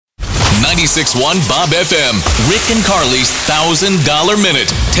96.1 Bob FM. Rick and Carly's $1,000 Minute.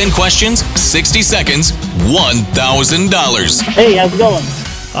 10 questions, 60 seconds, $1,000. Hey, how's it going?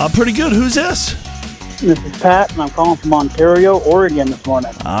 Pretty good. Who's this? This is Pat, and I'm calling from Ontario, Oregon this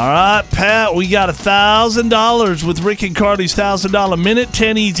morning. All right, Pat, we got $1,000 with Rick and Carly's $1,000 Minute.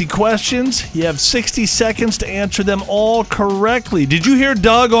 10 easy questions. You have 60 seconds to answer them all correctly. Did you hear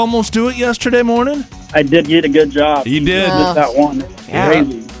Doug almost do it yesterday morning? I did get a good job. He did. Just that one.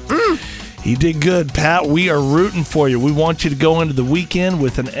 Crazy. He did good, Pat. We are rooting for you. We want you to go into the weekend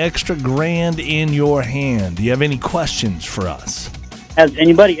with an extra $1,000 in your hand. Do you have any questions for us? Has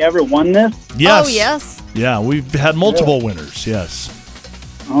anybody ever won this? Yes. Oh, yes. Yeah, we've had multiple winners, yes.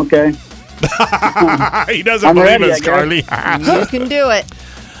 Okay. He doesn't I'm believe ready, us, I Carly. You can do it.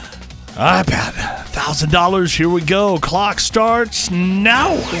 All right, Pat. $1,000. Here we go. Clock starts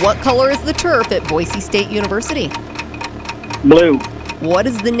now. What color is the turf at Boise State University? Blue. What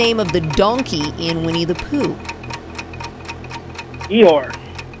is the name of the donkey in Winnie the Pooh? Eeyore.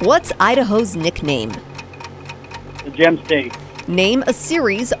 What's Idaho's nickname? The Gem State. Name a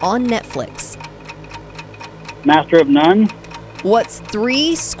series on Netflix. Master of None. What's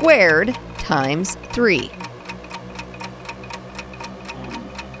 3 squared times 3?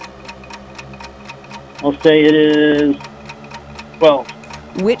 I'll say it is 12.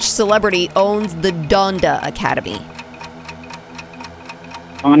 Which celebrity owns the Donda Academy?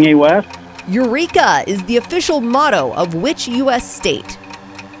 Kanye West. Eureka is the official motto of which U.S. state?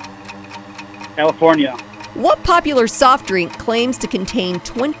 California. What popular soft drink claims to contain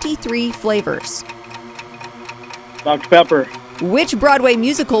 23 flavors? Dr. Pepper. Which Broadway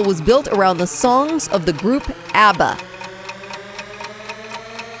musical was built around the songs of the group ABBA?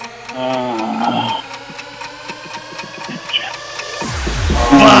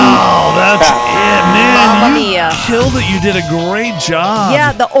 Wow, that's it, man. Mamma You mia. killed it. You did a great job.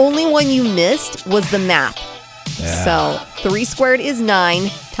 Yeah, the only one you missed was the math. So 3 squared is 9.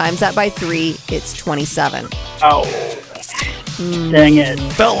 Times that by 3, it's 27. Oh. Dang it.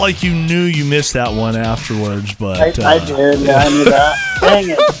 Felt like you knew you missed that one afterwards, but I did. Yeah, I knew that. Dang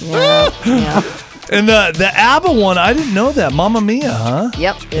it. Yeah. And the ABBA one, I didn't know that. Mamma Mia, huh?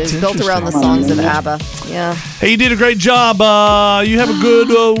 Yep, it was That's built around the interesting. songs of ABBA. Yeah. Hey, you did a great job. You have a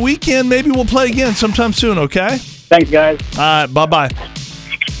good weekend. Maybe we'll play again sometime soon, okay? Thanks, guys. All right, bye-bye.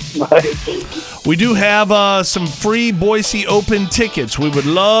 Bye. We do have some free Boise Open tickets. We would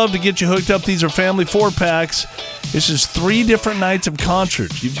love to get you hooked up. These are family 4-packs. This is 3 different nights of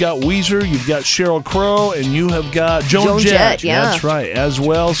concerts. You've got Weezer, you've got Sheryl Crow, and you have got Joan Jett. Yeah. That's right, as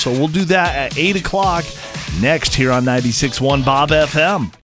well. So we'll do that at 8 o'clock next here on 96.1 Bob FM.